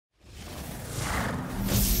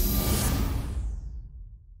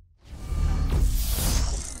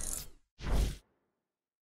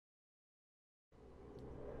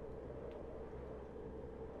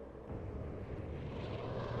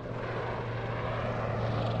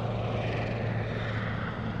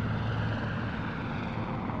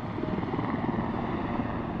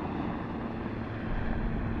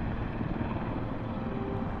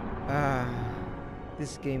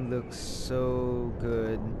This game looks so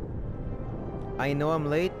good. I know I'm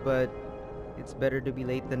late, but it's better to be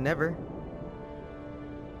late than never.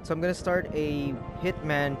 So I'm gonna start a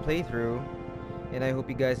Hitman playthrough, and I hope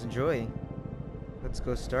you guys enjoy. Let's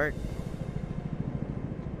go start.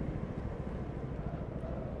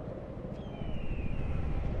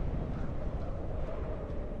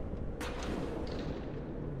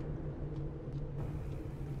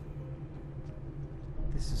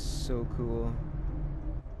 This is so cool.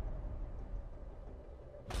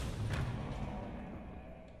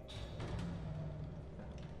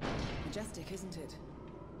 Majestic, isn't it?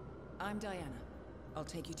 I'm Diana. I'll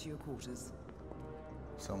take you to your quarters.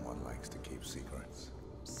 Someone likes to keep secrets.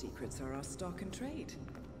 Secrets are our stock and trade.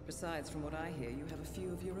 Besides, from what I hear, you have a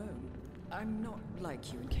few of your own. I'm not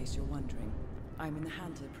like you, in case you're wondering. I'm in the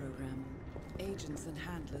Handler program. Agents and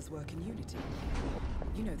handlers work in unity.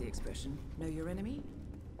 You know the expression, know your enemy?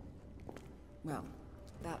 Well,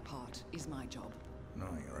 that part is my job.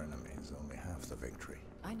 Knowing your enemy is only half the victory.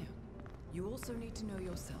 I know. You also need to know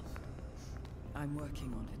yourself. I'm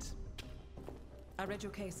working on it. I read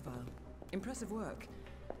your case file. Impressive work.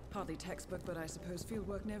 Partly textbook, but I suppose field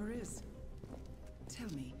work never is. Tell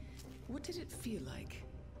me, what did it feel like,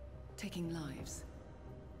 taking lives?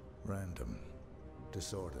 Random.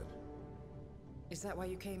 Disordered. Is that why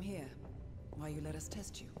you came here? Why you let us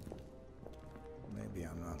test you? Maybe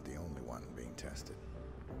I'm not the only one being tested.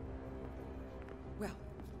 Well,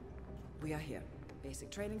 we are here. Basic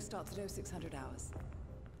training starts at 0600 hours.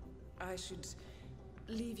 I should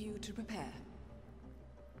leave you to prepare.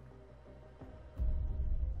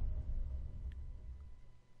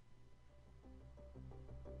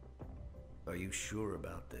 Are you sure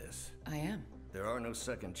about this? I am. There are no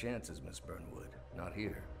second chances, Miss Burnwood. Not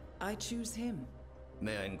here. I choose him.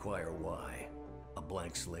 May I inquire why? A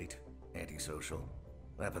blank slate? Antisocial?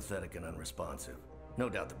 Apathetic and unresponsive? No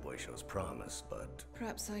doubt the boy shows promise, but...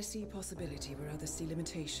 Perhaps I see possibility where others see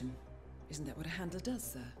limitation. Isn't that what a handler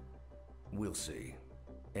does, sir? We'll see.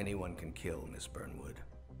 Anyone can kill Miss Burnwood.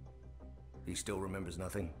 He still remembers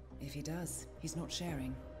nothing? If he does, he's not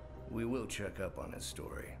sharing. We will check up on his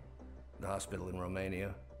story. The hospital in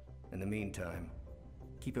Romania. In the meantime,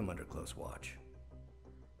 keep him under close watch.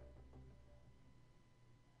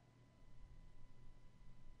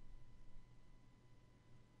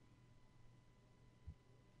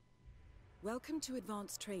 Welcome to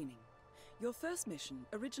advanced training. Your first mission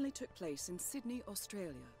originally took place in Sydney,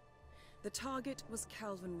 Australia. The target was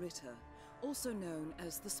Calvin Ritter, also known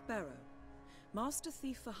as the Sparrow. Master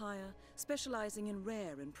thief for hire, specializing in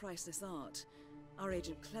rare and priceless art. Our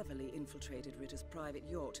agent cleverly infiltrated Ritter's private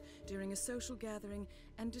yacht during a social gathering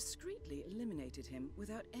and discreetly eliminated him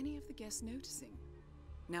without any of the guests noticing.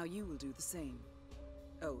 Now you will do the same.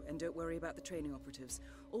 Oh, and don't worry about the training operatives.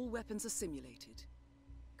 All weapons are simulated.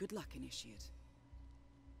 Good luck, Initiate.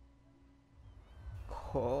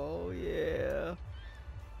 Oh yeah.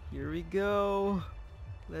 Here we go.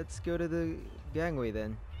 Let's go to the gangway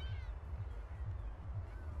then.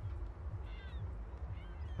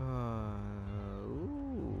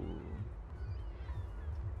 Ooh.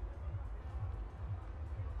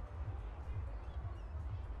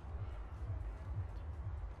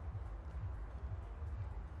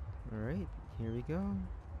 All right, here we go.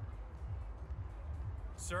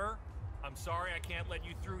 Sir, I'm sorry I can't let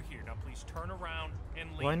you through here. Now please turn around and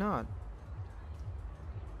leave. Why not?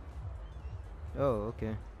 Oh,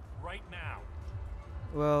 okay. Right now.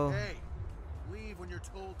 Well, Hey, leave when you're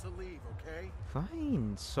told to leave, okay?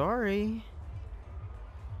 fine. Sorry.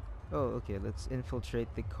 Oh, okay. Let's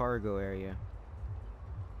infiltrate the cargo area.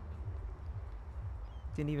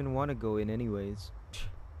 Didn't even want to go in anyways.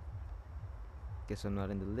 Guess I'm not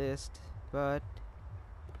in the list, but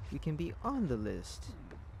we can be on the list.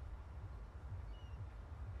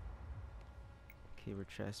 Okay, we're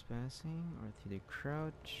trespassing. R3 to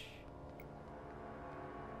crouch.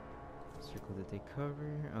 Circle to take cover.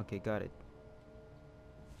 Okay, got it.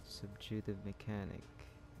 Subdue the mechanic.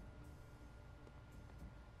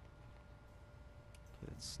 Okay,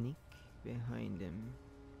 let's sneak behind him.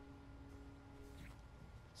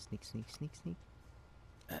 Sneak, sneak, sneak, sneak.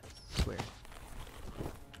 Square.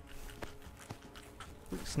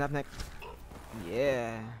 Ooh, snap neck.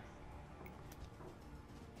 Yeah.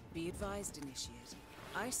 Be advised, Initiate.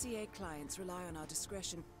 ICA clients rely on our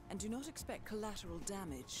discretion and do not expect collateral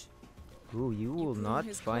damage. Ooh, you will blew not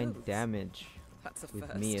his find clothes. damage That's a with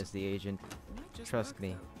first. me as the agent. Might just Trust work, me.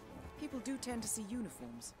 though. People do tend to see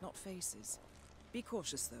uniforms, not faces. Be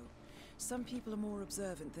cautious, though. Some people are more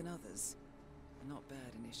observant than others. Not bad,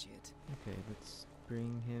 Initiate. Okay, let's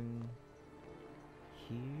bring him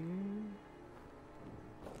here.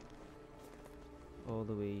 all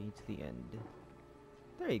the way to the end.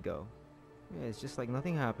 There you go. Yeah, it's just like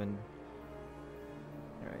nothing happened.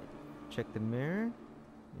 Alright, check the mirror.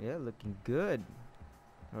 Yeah, looking good.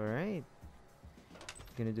 Alright.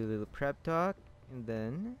 Gonna do a little prep talk, and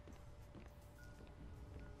then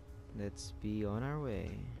let's be on our way.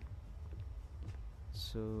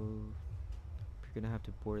 So, we're gonna have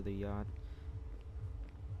to board the yacht.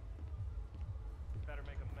 Better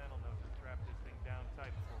make a mental note to strap this thing down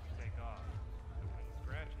tight before we take off. So when it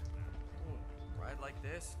scratches there. Ride like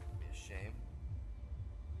this could be a shame.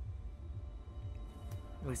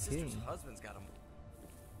 My Okay. sister's husband's got him.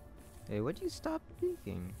 Hey, would you stop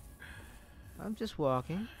speaking? I'm just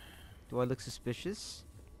walking. Do I look suspicious?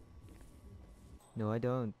 No, I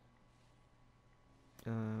don't.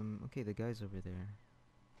 Okay, the guy's over there.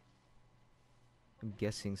 I'm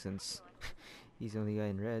guessing since he's the only guy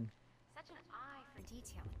in red. Such an eye for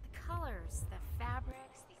detail. The colors, the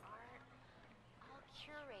fabrics, the art, all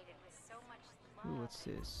curated with so much love. Ooh, what's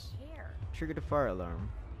this? and care. Trigger the fire alarm.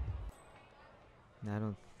 I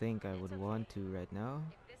don't think I would want to right now.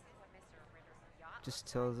 If this is what Mr. Rivers' yacht Just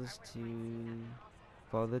looks tells like, us I to wouldn't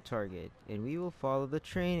follow the target, and we will follow the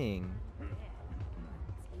training.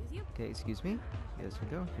 Excuse you? Okay, excuse me. Yes, we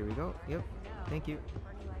go. Here we go. Yep. Thank you.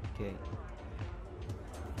 Okay.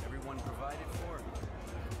 Everyone provided for?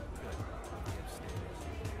 Good. Upstairs.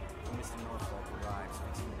 When Mr. Norfolk arrives,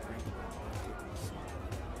 fixing the drink.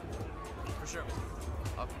 For sure.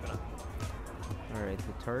 I'll keep it up. Alright,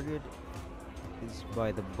 the target is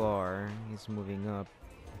by the bar. He's moving up.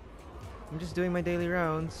 I'm just doing my daily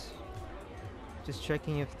rounds. Just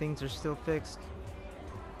checking if things are still fixed.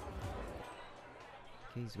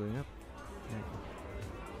 Okay, he's going up. Right.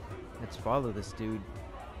 Let's follow this dude.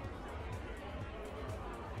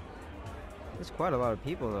 There's quite a lot of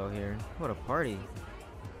people though here. What a party.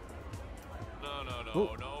 No, Ooh.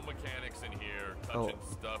 no mechanics in here Oh. touching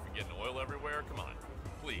stuff and getting oil everywhere. Come on,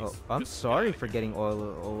 please. Oh, I'm just get sorry outta for here. getting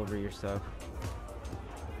oil all over your stuff.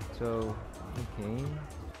 So, okay.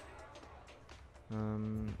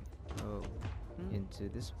 Oh, into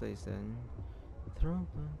this place then. Throw.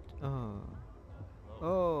 Oh.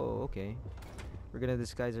 Oh, okay. We're gonna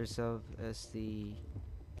disguise ourselves as the.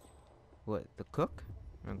 What? The cook?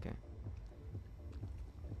 Okay.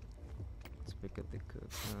 Let's pick up the cook.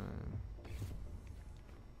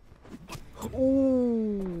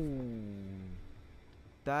 Ooh,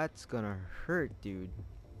 that's gonna hurt, dude.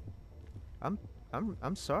 I'm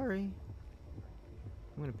sorry.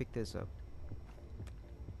 I'm gonna pick this up.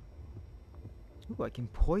 Ooh, I can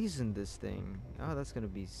poison this thing. Oh, that's gonna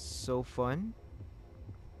be so fun.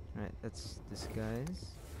 Alright, let's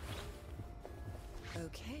disguise.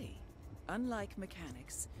 Okay. Unlike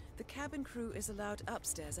mechanics, the cabin crew is allowed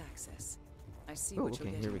upstairs access. I see Oh, what you're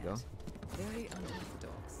okay, getting here we go. at. Very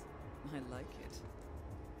unorthodox. I like it.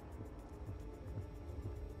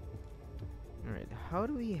 Alright, how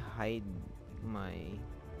do we hide my...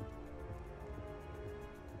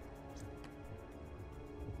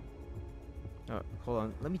 Oh, hold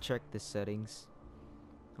on. Let me check the settings.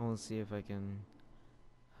 I want to see if I can...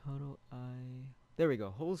 How do I... There we go.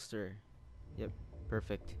 Holster. Yep.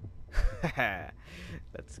 Perfect.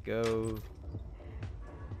 Let's go.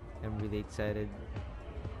 I'm really excited.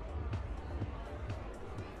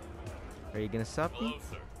 Are you gonna stop Hello, me?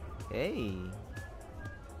 sir. Hey.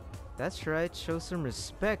 That's right. Show some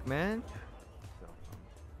respect, man. Cell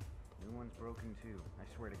phone. New one's broken too. I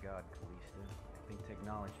swear to God, Calista. I think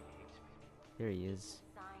technology hates me. There he is.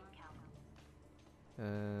 Sign,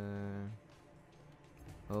 Calvin.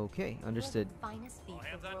 Okay, understood. You're the finest beat All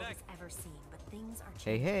hands the on world deck. has ever seen, but things are Hey,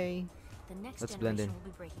 changing. hey. The next Let's generation blend in. will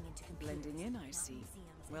be breaking into computers. Blending in, I not see.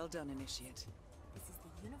 museums Well anymore. done, Initiate. This is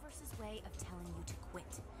the universe's way of telling you to quit,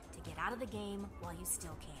 to get out of the game while you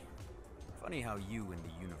still can. Funny how you and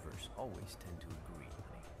the universe always tend to agree,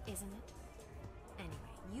 honey. Isn't it?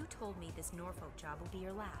 Anyway, you told me this Norfolk job will be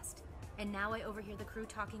your last. And now I overhear the crew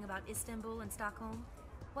talking about Istanbul and Stockholm?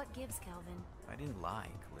 What gives, Kelvin? I didn't lie,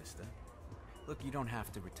 Callista. Look, you don't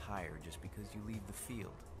have to retire just because you leave the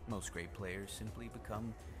field. Most great players simply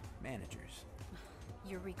become managers.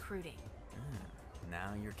 You're recruiting.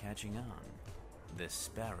 Now you're catching on. The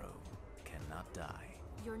sparrow cannot die.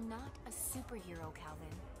 You're not a superhero,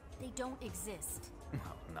 Calvin. They don't exist.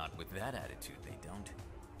 Well, not with that attitude, they don't.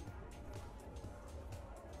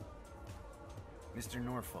 Mr.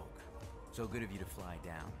 Norfolk, so good of you to fly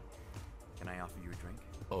down. Can I offer you a drink?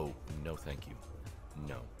 Oh, no thank you.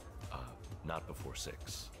 No. Not before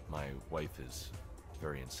 6. My wife is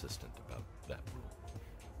very insistent about that rule.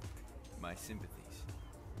 My sympathies.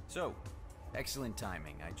 So, excellent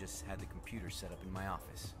timing. I just had the computer set up in my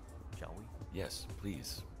office. Shall we? Yes,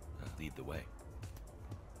 please, lead the way.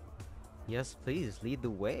 Yes, please, lead the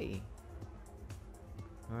way.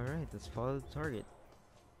 Alright, let's follow the target.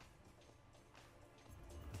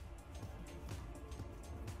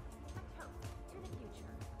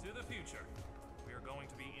 To the future. We are going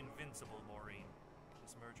to be invincible, Maureen.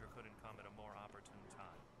 This merger couldn't come at a more opportune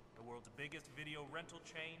time. The world's biggest video rental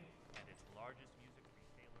chain and its largest music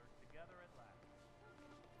retailer together at last.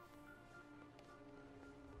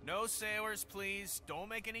 No sailors, please. Don't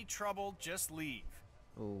make any trouble. Just leave.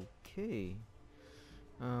 Okay.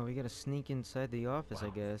 We gotta sneak inside the office, I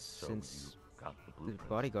guess, So since you got the the blueprints.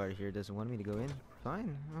 bodyguard here doesn't want me to go in.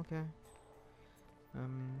 Fine, okay.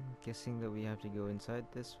 Guessing that we have to go inside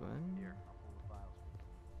this one.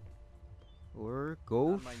 Or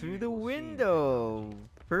go Not my through the usual scene, window. technology.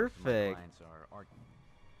 My Perfect. clients are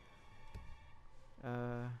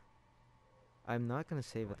I'm not gonna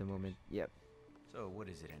save at the moment. Yep. So what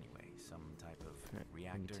is it anyway? Some type of Alright, let me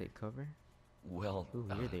reactor? take cover. Well, Ooh,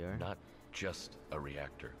 here they are. not just a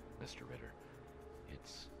reactor, Mr. Ritter.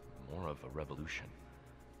 It's more of a revolution.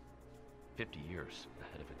 50 years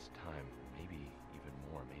ahead of its time, maybe even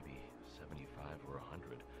more, maybe 75 or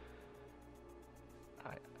 100.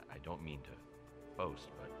 I don't mean to boast,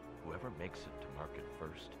 but whoever makes it to market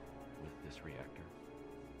first with this reactor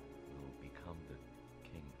will become the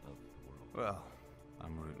king of the world. Well,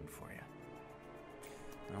 I'm rooting for you.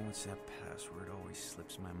 Now what's that password? Always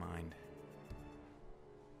slips my mind.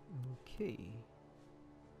 Okay.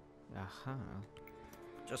 Aha.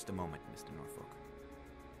 Just a moment, Mr. Norfolk.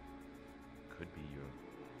 Could be your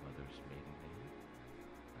mother's maiden name.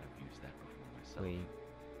 I've used that before myself. Wait.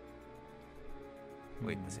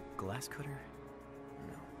 Wait, was it glass cutter?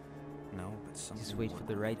 No. No, but something. Just wait for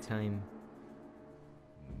the more right time.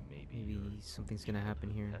 Maybe Maybe your something's gonna happen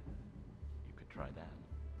here. pet. You could try that.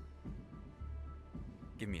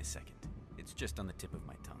 Give me a second. It's just on the tip of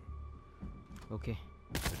my tongue. Okay.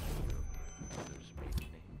 Your mother's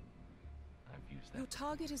maiden name. I've used that. Your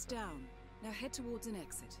target is down. Now head towards an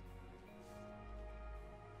exit.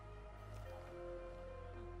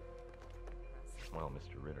 Well,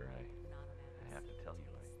 Mr. Ritter, I have to tell you,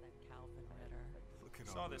 Look at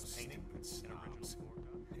Saw all this those painting stupid in original snobs.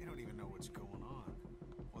 scorecard. They don't even know what's going on.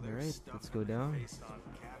 Well, All right, let's go down. Face on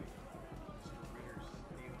caddy. Mr. Ritter's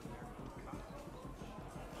stealing their cup.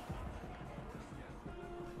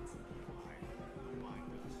 Why? Don't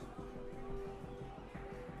mind us.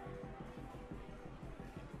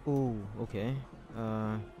 Oh, okay.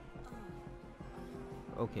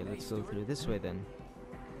 Okay, let's go through this way then.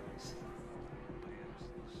 Sounds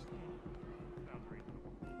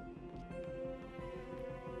reasonable.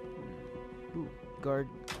 Ooh, guard.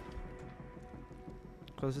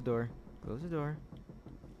 Close the door. Close the door.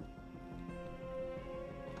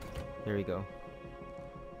 There we go.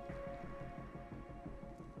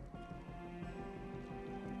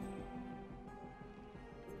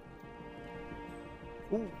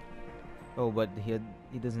 Ooh. Oh, but he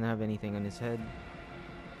doesn't have anything on his head.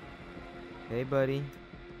 Hey, buddy.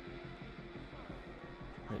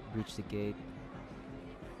 Right, breach the gate.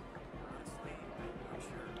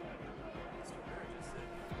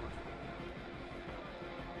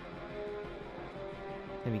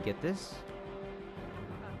 Let me get this.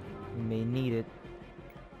 We may need it.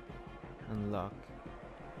 Unlock.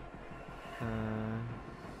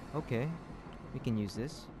 Okay. We can use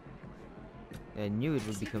this. I knew it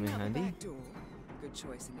would be coming Slipping out the handy. back door. Good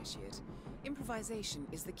choice, Initiate. Improvisation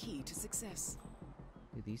is the key to success.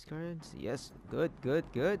 Do these cards? Yes. Good, good,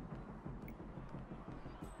 good.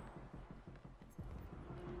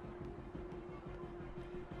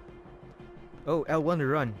 Oh, L1 to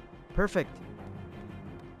run. Perfect.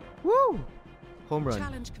 Woo! Home run.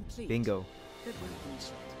 Challenge complete. Bingo. Good work,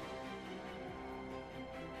 Initiate.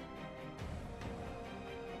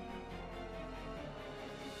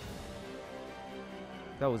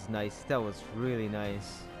 That was nice. That was really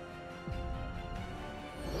nice.